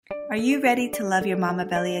Are you ready to love your mama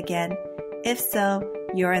belly again? If so,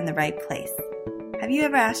 you're in the right place. Have you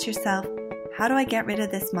ever asked yourself, how do I get rid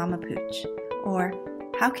of this mama pooch? Or,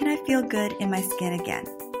 how can I feel good in my skin again?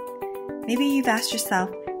 Maybe you've asked yourself,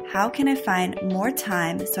 how can I find more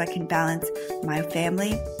time so I can balance my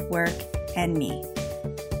family, work, and me?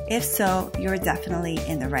 If so, you're definitely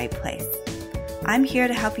in the right place. I'm here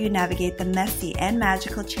to help you navigate the messy and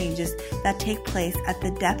magical changes that take place at the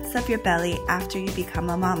depths of your belly after you become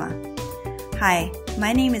a mama. Hi,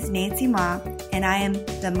 my name is Nancy Ma, and I am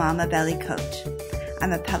the Mama Belly Coach.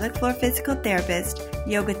 I'm a pelvic floor physical therapist,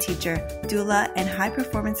 yoga teacher, doula, and high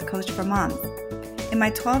performance coach for moms. In my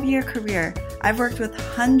 12-year career, I've worked with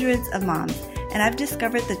hundreds of moms, and I've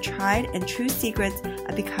discovered the tried and true secrets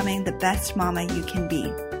of becoming the best mama you can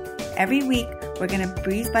be. Every week, we're going to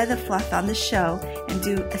breeze by the fluff on the show and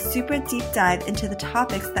do a super deep dive into the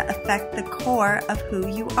topics that affect the core of who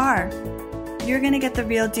you are. You're going to get the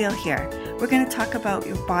real deal here. We're going to talk about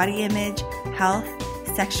your body image, health,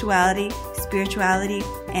 sexuality, spirituality,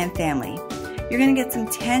 and family. You're going to get some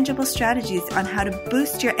tangible strategies on how to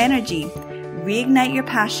boost your energy, reignite your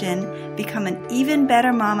passion, become an even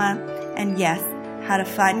better mama, and yes, how to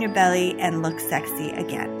flatten your belly and look sexy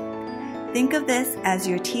again. Think of this as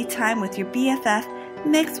your tea time with your BFF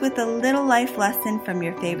mixed with a little life lesson from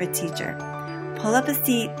your favorite teacher. Pull up a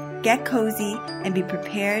seat, get cozy, and be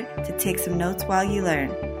prepared to take some notes while you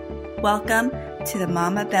learn. Welcome to the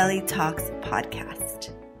Mama Belly Talks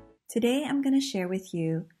podcast. Today I'm going to share with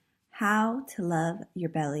you how to love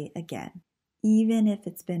your belly again, even if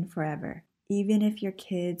it's been forever, even if your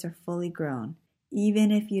kids are fully grown, even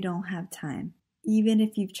if you don't have time, even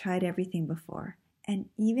if you've tried everything before. And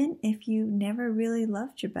even if you never really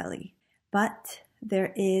loved your belly. But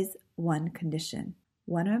there is one condition.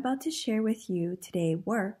 What I'm about to share with you today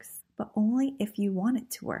works, but only if you want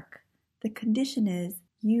it to work. The condition is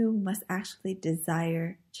you must actually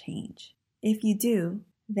desire change. If you do,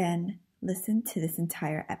 then listen to this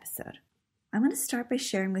entire episode. I'm going to start by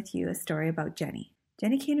sharing with you a story about Jenny.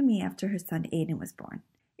 Jenny came to me after her son Aiden was born.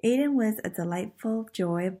 Aiden was a delightful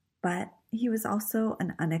joy, but he was also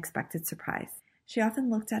an unexpected surprise. She often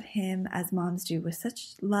looked at him, as moms do, with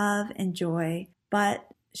such love and joy, but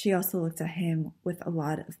she also looked at him with a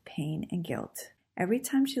lot of pain and guilt. Every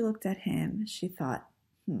time she looked at him, she thought,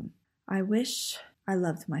 I wish I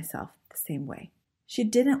loved myself the same way. She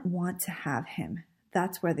didn't want to have him.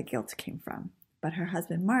 That's where the guilt came from. But her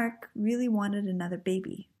husband, Mark, really wanted another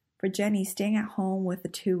baby. For Jenny, staying at home with the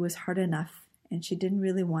two was hard enough, and she didn't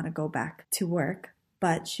really want to go back to work,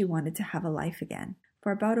 but she wanted to have a life again.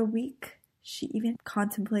 For about a week, she even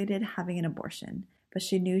contemplated having an abortion, but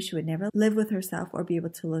she knew she would never live with herself or be able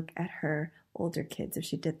to look at her older kids if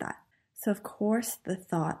she did that. So of course, the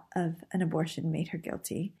thought of an abortion made her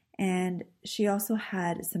guilty. And she also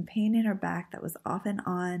had some pain in her back that was off and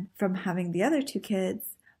on from having the other two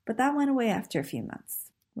kids, but that went away after a few months.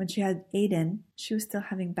 When she had Aiden, she was still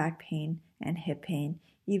having back pain and hip pain,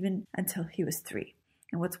 even until he was 3.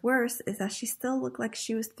 And what's worse is that she still looked like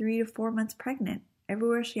she was 3 to 4 months pregnant.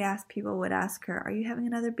 Everywhere she asked, people would ask her, are you having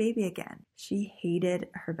another baby again? She hated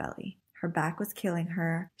her belly. Her back was killing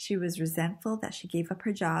her. She was resentful that she gave up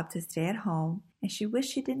her job to stay at home, and she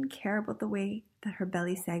wished she didn't care about the way that her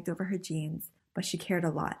belly sagged over her jeans, but she cared a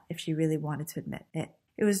lot if she really wanted to admit it.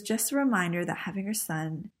 It was just a reminder that having her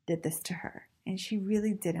son did this to her, and she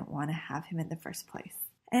really didn't want to have him in the first place.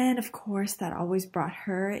 And of course, that always brought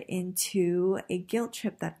her into a guilt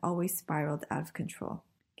trip that always spiraled out of control.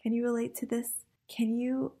 Can you relate to this? Can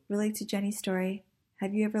you relate to Jenny's story?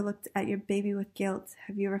 Have you ever looked at your baby with guilt?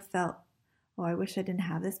 Have you ever felt, oh, I wish I didn't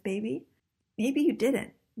have this baby? Maybe you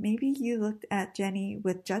didn't. Maybe you looked at Jenny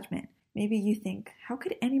with judgment. Maybe you think, how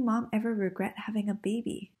could any mom ever regret having a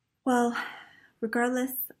baby? Well,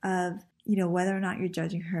 regardless of, whether or not you're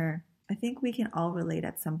judging her, I think we can all relate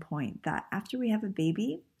at some point that after we have a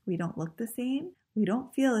baby, we don't look the same, we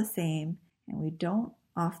don't feel the same, and we don't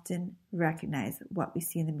often recognize what we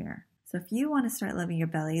see in the mirror. So if you want to start loving your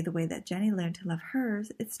belly the way that Jenny learned to love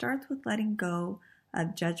hers, it starts with letting go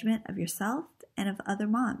of judgment of yourself and of other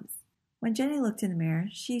moms. When Jenny looked in the mirror,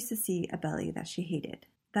 she used to see a belly that she hated.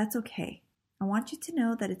 That's okay. I want you to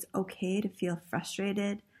know that it's okay to feel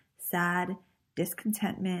frustrated, sad,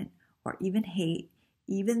 discontentment, or even hate,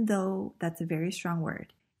 even though that's a very strong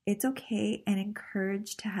word. It's okay and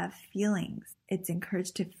encouraged to have feelings. It's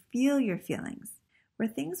encouraged to feel your feelings. Where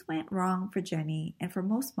things went wrong for Jenny and for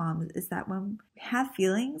most moms is that when we have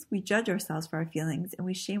feelings, we judge ourselves for our feelings and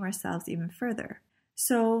we shame ourselves even further.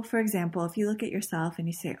 So, for example, if you look at yourself and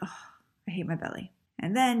you say, oh, I hate my belly.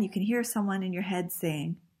 And then you can hear someone in your head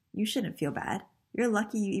saying, you shouldn't feel bad. You're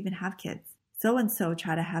lucky you even have kids. So-and-so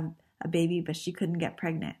tried to have a baby, but she couldn't get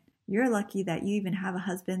pregnant. You're lucky that you even have a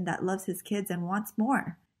husband that loves his kids and wants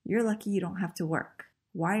more. You're lucky you don't have to work.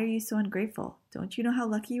 Why are you so ungrateful? Don't you know how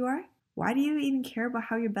lucky you are? Why do you even care about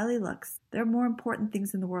how your belly looks? There are more important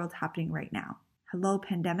things in the world happening right now. Hello,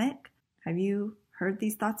 pandemic. Have you heard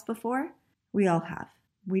these thoughts before? We all have.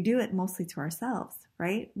 We do it mostly to ourselves,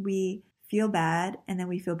 right? We feel bad and then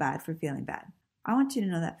we feel bad for feeling bad. I want you to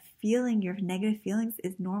know that feeling your negative feelings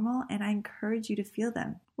is normal, and I encourage you to feel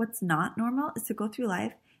them. What's not normal is to go through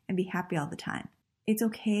life and be happy all the time. It's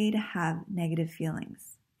okay to have negative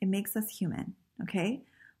feelings. It makes us human, okay?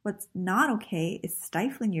 What's not okay is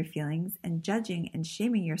stifling your feelings and judging and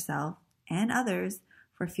shaming yourself and others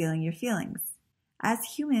for feeling your feelings.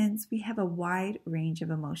 As humans, we have a wide range of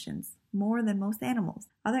emotions, more than most animals.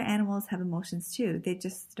 Other animals have emotions too. They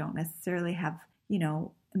just don't necessarily have,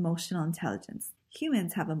 emotional intelligence.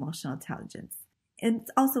 Humans have emotional intelligence. It's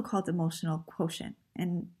also called emotional quotient.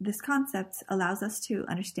 And this concept allows us to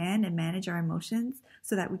understand and manage our emotions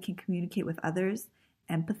so that we can communicate with others,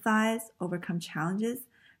 empathize, overcome challenges,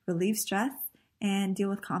 relieve stress, and deal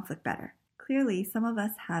with conflict better. Clearly, some of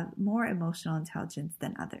us have more emotional intelligence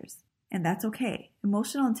than others, and that's okay.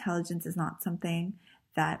 Emotional intelligence is not something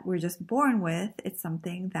that we're just born with. It's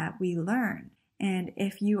something that we learn. And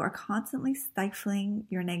if you are constantly stifling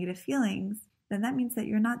your negative feelings, then that means that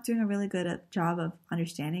you're not doing a really good job of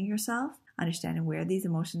understanding yourself, understanding where these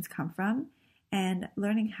emotions come from, and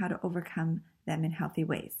learning how to overcome them in healthy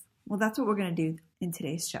ways. Well, that's what we're going to do in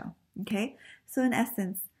today's show, okay? So in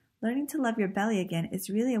essence, learning to love your belly again is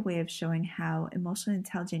really a way of showing how emotionally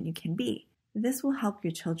intelligent you can be. This will help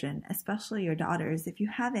your children, especially your daughters, if you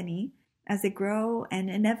have any, as they grow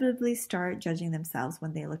and inevitably start judging themselves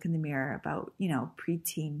when they look in the mirror about,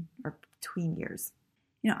 preteen or tween years.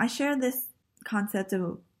 I share this concept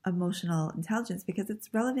of emotional intelligence because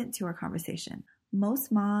it's relevant to our conversation.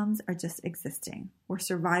 Most moms are just existing. We're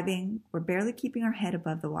surviving. We're barely keeping our head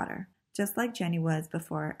above the water, just like Jenny was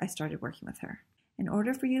before I started working with her. In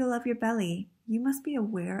order for you to love your belly, you must be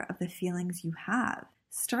aware of the feelings you have.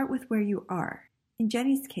 Start with where you are. In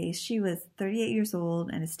Jenny's case, she was 38 years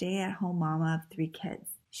old and a stay-at-home mama of 3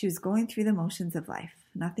 kids. She was going through the motions of life.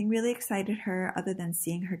 Nothing really excited her other than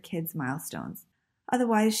seeing her kids' milestones.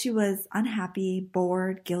 Otherwise, she was unhappy,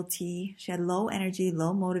 bored, guilty. She had low energy,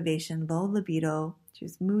 low motivation, low libido. She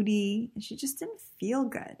was moody, and she just didn't feel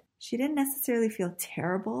good. She didn't necessarily feel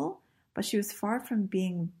terrible, but she was far from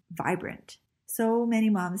being vibrant. So many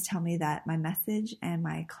moms tell me that my message and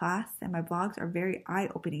my class and my blogs are very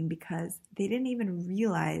eye-opening because they didn't even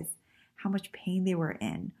realize how much pain they were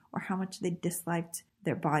in or how much they disliked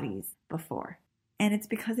their bodies before. And it's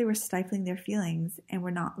because they were stifling their feelings and were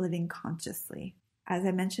not living consciously. As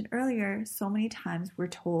I mentioned earlier, so many times we're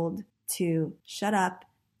told to shut up,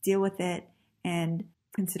 deal with it, and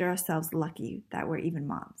consider ourselves lucky that we're even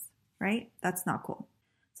moms, right? That's not cool.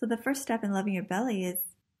 So the first step in loving your belly is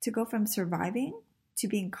to go from surviving to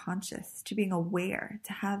being conscious, to being aware,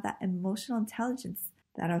 to have that emotional intelligence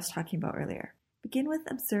that I was talking about earlier. Begin with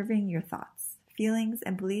observing your thoughts, feelings,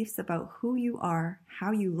 and beliefs about who you are,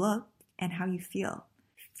 how you look, and how you feel.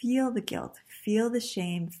 Feel the guilt, feel the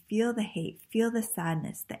shame, feel the hate, feel the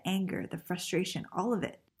sadness, the anger, the frustration, all of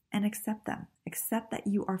it, and accept them. Accept that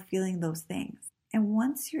you are feeling those things. And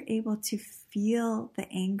once you're able to feel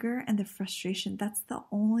the anger and the frustration, that's the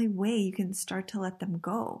only way you can start to let them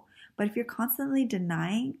go. But if you're constantly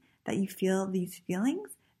denying that you feel these feelings,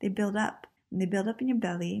 they build up. And they build up in your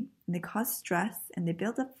belly, and they cause stress, and they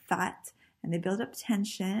build up fat, and they build up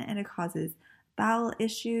tension, and it causes bowel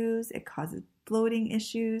issues, it causes bloating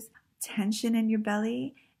issues, tension in your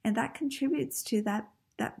belly, and that contributes to that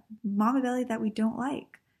mama belly that we don't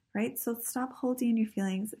like, right? So stop holding in your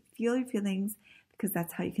feelings, feel your feelings, because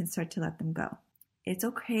that's how you can start to let them go. It's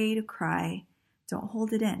okay to cry. Don't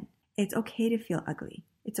hold it in. It's okay to feel ugly.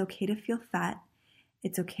 It's okay to feel fat.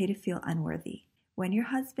 It's okay to feel unworthy. When your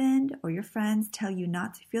husband or your friends tell you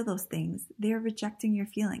not to feel those things, they are rejecting your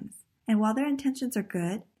feelings. And while their intentions are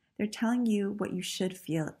good, they're telling you what you should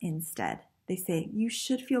feel instead. They say, you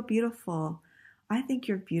should feel beautiful. I think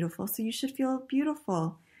you're beautiful, so you should feel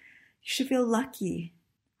beautiful. You should feel lucky.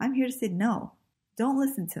 I'm here to say no. Don't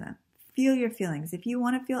listen to them. Feel your feelings. If you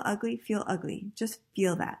want to feel ugly, feel ugly. Just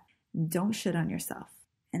feel that. Don't shit on yourself.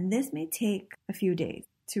 And this may take a few days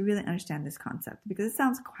to really understand this concept because it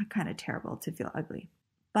sounds kind of terrible to feel ugly.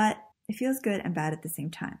 But it feels good and bad at the same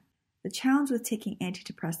time. The challenge with taking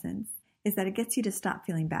antidepressants is that it gets you to stop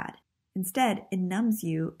feeling bad. Instead, it numbs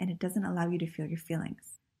you and it doesn't allow you to feel your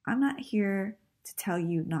feelings. I'm not here to tell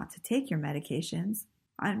you not to take your medications.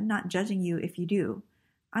 I'm not judging you if you do.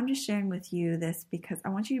 I'm just sharing with you this because I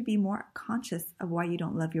want you to be more conscious of why you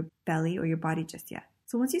don't love your belly or your body just yet.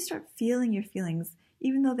 So once you start feeling your feelings,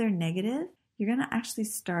 even though they're negative, you're going to actually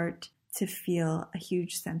start to feel a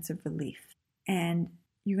huge sense of relief. And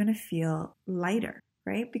you're going to feel lighter,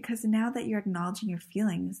 right? Because now that you're acknowledging your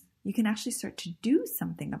feelings, you can actually start to do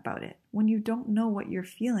something about it. When you don't know what you're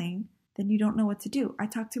feeling, then you don't know what to do. I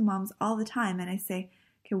talk to moms all the time and I say,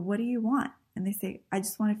 okay, what do you want? And they say, I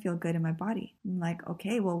just want to feel good in my body. I'm like,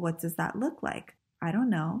 okay, well, what does that look like? I don't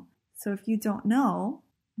know. So if you don't know,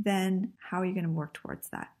 then how are you going to work towards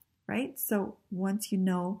that, right? So once you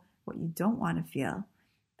know what you don't want to feel,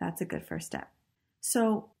 that's a good first step.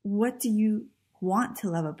 So what do you want to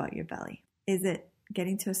love about your belly? Is it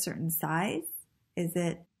getting to a certain size? Is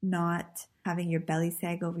it not having your belly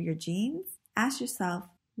sag over your jeans? Ask yourself,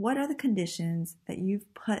 what are the conditions that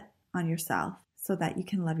you've put on yourself so that you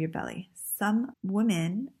can love your belly? Some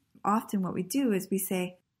women, often what we do is we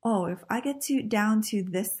say, oh, if I get down to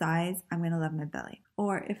this size, I'm going to love my belly.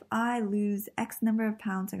 Or if I lose X number of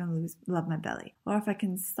pounds, I'm going to love my belly. Or if I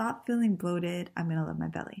can stop feeling bloated, I'm going to love my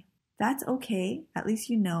belly. That's okay. At least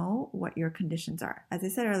you know what your conditions are. As I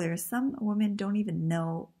said earlier, some women don't even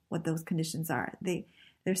know what those conditions are.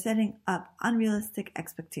 They're setting up unrealistic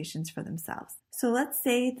expectations for themselves. So let's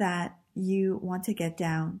say that you want to get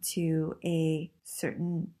down to a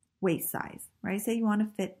certain waist size, right? Say you want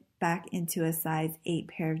to fit back into a size 8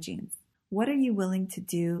 pair of jeans. What are you willing to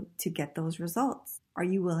do to get those results? Are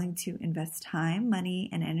you willing to invest time, money,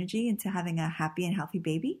 and energy into having a happy and healthy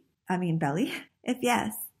belly? If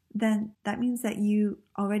yes, then that means that you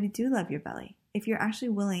already do love your belly. If you're actually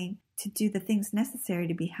willing to do the things necessary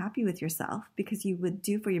to be happy with yourself, because you would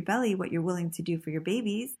do for your belly what you're willing to do for your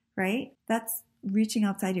babies, right? That's reaching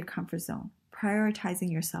outside your comfort zone,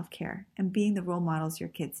 prioritizing your self-care, and being the role models your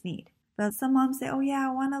kids need. But some moms say, oh yeah,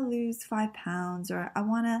 I want to lose 5 pounds, or I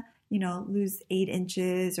want to, lose 8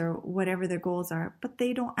 inches, or whatever their goals are, but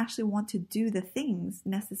they don't actually want to do the things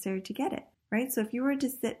necessary to get it, right? So if you were to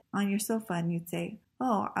sit on your sofa and you'd say,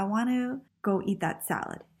 oh, I want to go eat that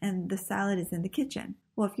salad, and the salad is in the kitchen.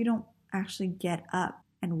 Well, if you don't actually get up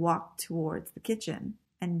and walk towards the kitchen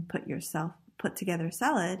and put together a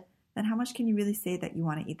salad, then how much can you really say that you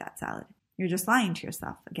want to eat that salad? You're just lying to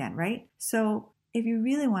yourself again, right? So if you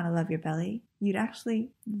really want to love your belly, you'd actually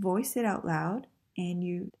voice it out loud and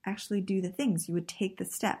you actually do the things. You would take the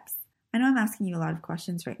steps. I know I'm asking you a lot of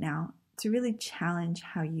questions right now to really challenge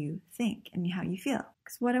how you think and how you feel.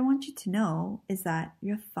 Because what I want you to know is that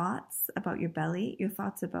your thoughts about your belly, your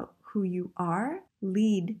thoughts about who you are,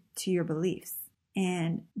 lead to your beliefs.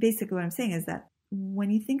 And basically what I'm saying is that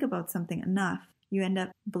when you think about something enough, you end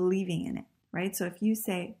up believing in it, right? So if you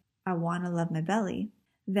say, I want to love my belly,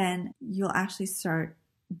 then you'll actually start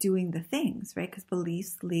doing the things, right? Because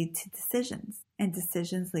beliefs lead to decisions, and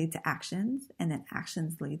decisions lead to actions, and then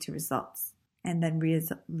actions lead to results. And then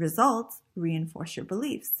results reinforce your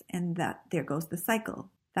beliefs, and that there goes the cycle.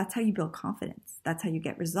 That's how you build confidence. That's how you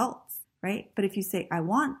get results, right? But if you say, I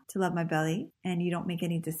want to love my belly, and you don't make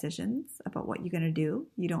any decisions about what you're going to do,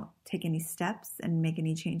 you don't take any steps and make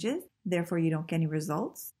any changes, therefore you don't get any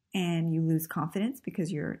results, and you lose confidence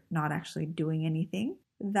because you're not actually doing anything,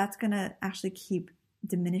 that's going to actually keep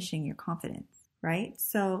diminishing your confidence, right?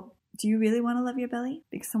 So do you really want to love your belly?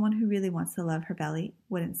 Because someone who really wants to love her belly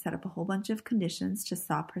wouldn't set up a whole bunch of conditions to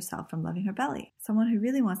stop herself from loving her belly. Someone who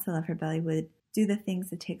really wants to love her belly would do the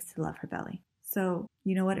things it takes to love her belly. So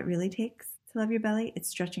you know what it really takes to love your belly? It's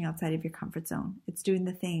stretching outside of your comfort zone. It's doing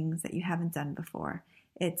the things that you haven't done before.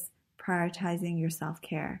 It's prioritizing your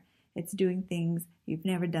self-care. It's doing things you've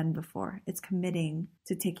never done before. It's committing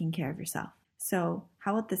to taking care of yourself. So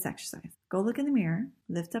how about this exercise? Go look in the mirror,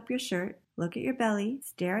 lift up your shirt, look at your belly,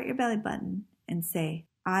 stare at your belly button, and say,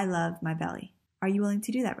 I love my belly. Are you willing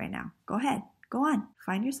to do that right now? Go ahead. Go on.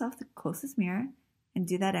 Find yourself the closest mirror and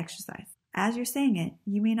do that exercise. As you're saying it,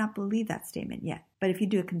 you may not believe that statement yet, but if you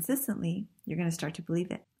do it consistently, you're going to start to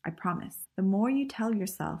believe it. I promise. The more you tell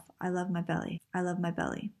yourself, I love my belly, I love my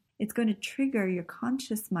belly, it's going to trigger your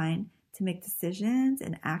conscious mind to make decisions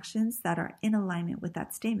and actions that are in alignment with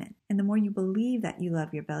that statement. And the more you believe that you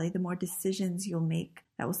love your belly, the more decisions you'll make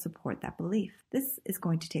that will support that belief. This is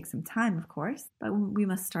going to take some time, of course, but we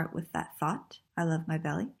must start with that thought, I love my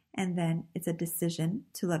belly. And then it's a decision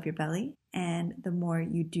to love your belly. And the more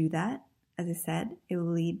you do that, as I said, it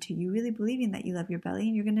will lead to you really believing that you love your belly,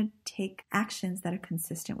 and you're going to take actions that are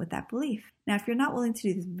consistent with that belief. Now, if you're not willing to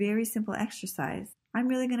do this very simple exercise, I'm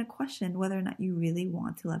really going to question whether or not you really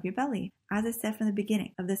want to love your belly. As I said from the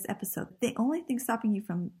beginning of this episode, the only thing stopping you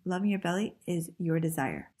from loving your belly is your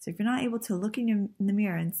desire. So if you're not able to look in the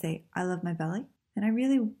mirror and say, I love my belly, then I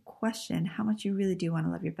really question how much you really do want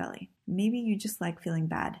to love your belly. Maybe you just like feeling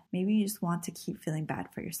bad. Maybe you just want to keep feeling bad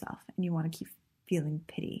for yourself and you want to keep feeling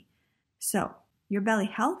pity. So your belly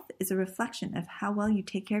health is a reflection of how well you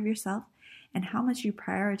take care of yourself and how much you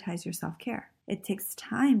prioritize your self-care. It takes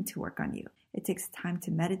time to work on you. It takes time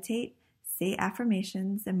to meditate, say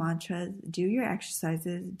affirmations and mantras, do your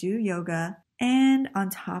exercises, do yoga, and on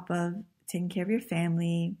top of taking care of your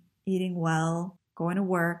family, eating well, going to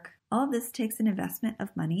work. All of this takes an investment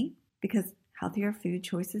of money because healthier food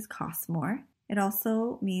choices cost more. It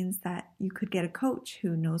also means that you could get a coach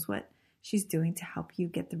who knows what she's doing to help you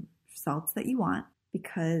get the results that you want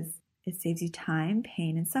because it saves you time,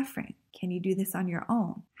 pain, and suffering. Can you do this on your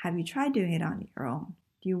own? Have you tried doing it on your own?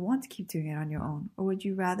 Do you want to keep doing it on your own? Or would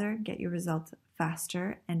you rather get your results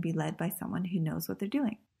faster and be led by someone who knows what they're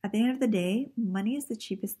doing? At the end of the day, money is the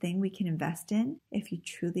cheapest thing we can invest in if you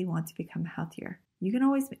truly want to become healthier. You can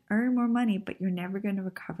always earn more money, but you're never going to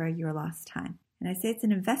recover your lost time. And I say it's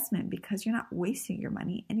an investment because you're not wasting your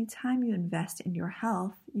money. Anytime you invest in your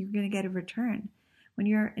health, you're going to get a return. When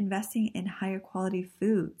you're investing in higher quality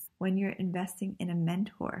foods, when you're investing in a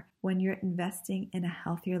mentor, when you're investing in a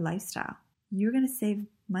healthier lifestyle, you're going to save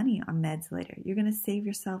money on meds later. You're going to save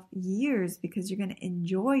yourself years because you're going to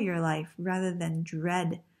enjoy your life rather than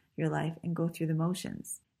dread your life and go through the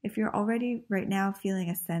motions. If you're already right now feeling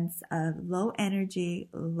a sense of low energy,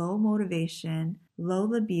 low motivation, low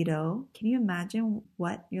libido, can you imagine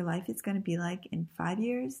what your life is going to be like in 5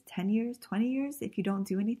 years, 10 years, 20 years if you don't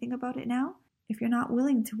do anything about it now? If you're not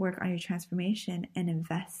willing to work on your transformation and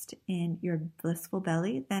invest in your blissful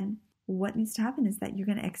belly, then what needs to happen is that you're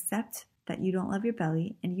going to accept that you don't love your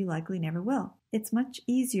belly and you likely never will. It's much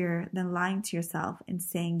easier than lying to yourself and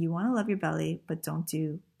saying you want to love your belly but don't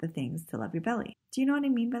do the things to love your belly. Do you know what I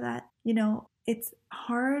mean by that? It's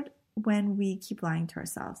hard when we keep lying to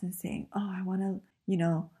ourselves and saying, oh, I want to,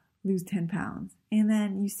 lose 10 pounds. And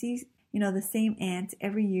then you see, the same aunt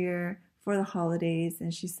every year for the holidays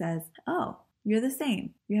and she says, oh, you're the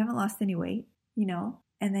same. You haven't lost any weight,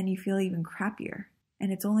 and then you feel even crappier.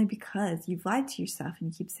 And it's only because you've lied to yourself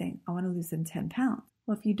and you keep saying, I want to lose them 10 pounds.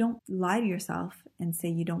 Well, if you don't lie to yourself and say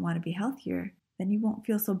you don't want to be healthier, then you won't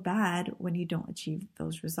feel so bad when you don't achieve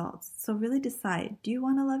those results. So really decide, do you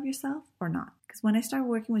want to love yourself or not? Because when I started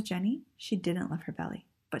working with Jenny, she didn't love her belly,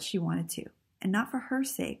 but she wanted to. And not for her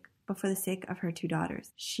sake, but for the sake of her 2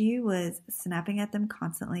 daughters. She was snapping at them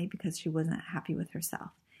constantly because she wasn't happy with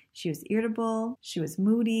herself. She was irritable, she was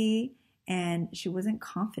moody, and she wasn't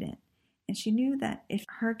confident. And she knew that if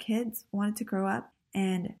her kids wanted to grow up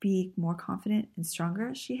and be more confident and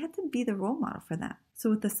stronger, she had to be the role model for them. So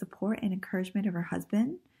with the support and encouragement of her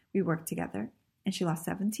husband, we worked together. And she lost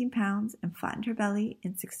 17 pounds and flattened her belly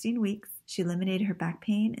in 16 weeks. She eliminated her back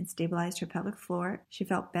pain and stabilized her pelvic floor. She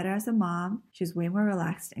felt better as a mom. She was way more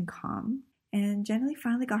relaxed and calm. And generally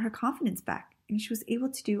finally got her confidence back. And she was able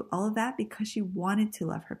to do all of that because she wanted to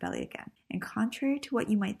love her belly again. And contrary to what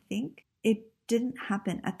you might think, it didn't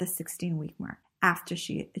happen at the 16-week mark after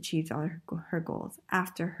she achieved all her goals,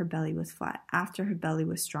 after her belly was flat, after her belly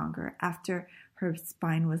was stronger, after her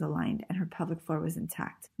spine was aligned and her pelvic floor was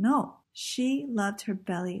intact. No, she loved her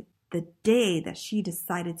belly the day that she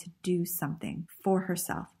decided to do something for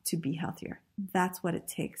herself to be healthier. That's what it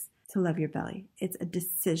takes to love your belly. It's a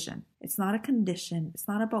decision. It's not a condition. It's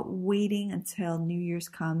not about waiting until New Year's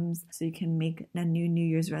comes so you can make a New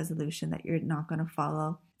Year's resolution that you're not going to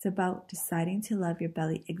follow. It's about deciding to love your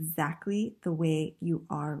belly exactly the way you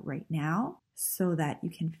are right now so that you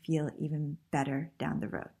can feel even better down the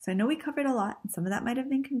road. So I know we covered a lot and some of that might have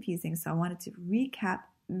been confusing, so I wanted to recap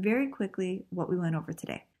very quickly what we went over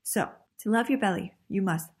today. So to love your belly, you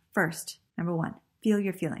must first, number 1, feel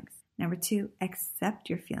your feelings. Number 2, accept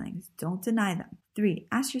your feelings. Don't deny them. 3,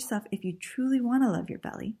 ask yourself if you truly want to love your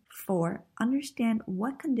belly. 4, understand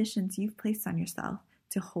what conditions you've placed on yourself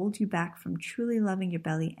to hold you back from truly loving your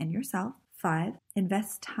belly and yourself. 5,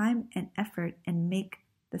 invest time and effort and make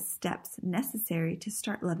the steps necessary to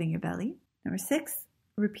start loving your belly. Number 6,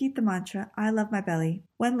 repeat the mantra, I love my belly,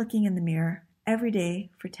 when looking in the mirror every day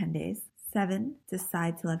for 10 days. 7,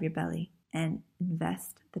 decide to love your belly and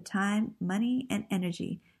invest the time, money, and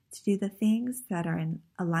energy to do the things that are in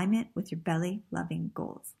alignment with your belly loving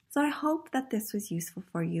goals. So I hope that this was useful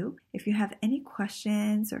for you. If you have any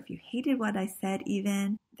questions or if you hated what I said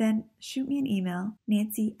even, then shoot me an email,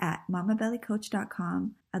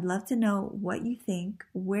 nancy@mamabellycoach.com. I'd love to know what you think,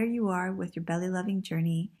 where you are with your belly loving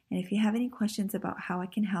journey. And if you have any questions about how I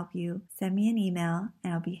can help you, send me an email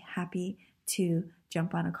and I'll be happy to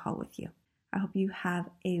jump on a call with you. I hope you have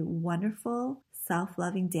a wonderful,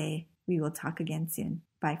 self-loving day. We will talk again soon.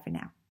 Bye for now.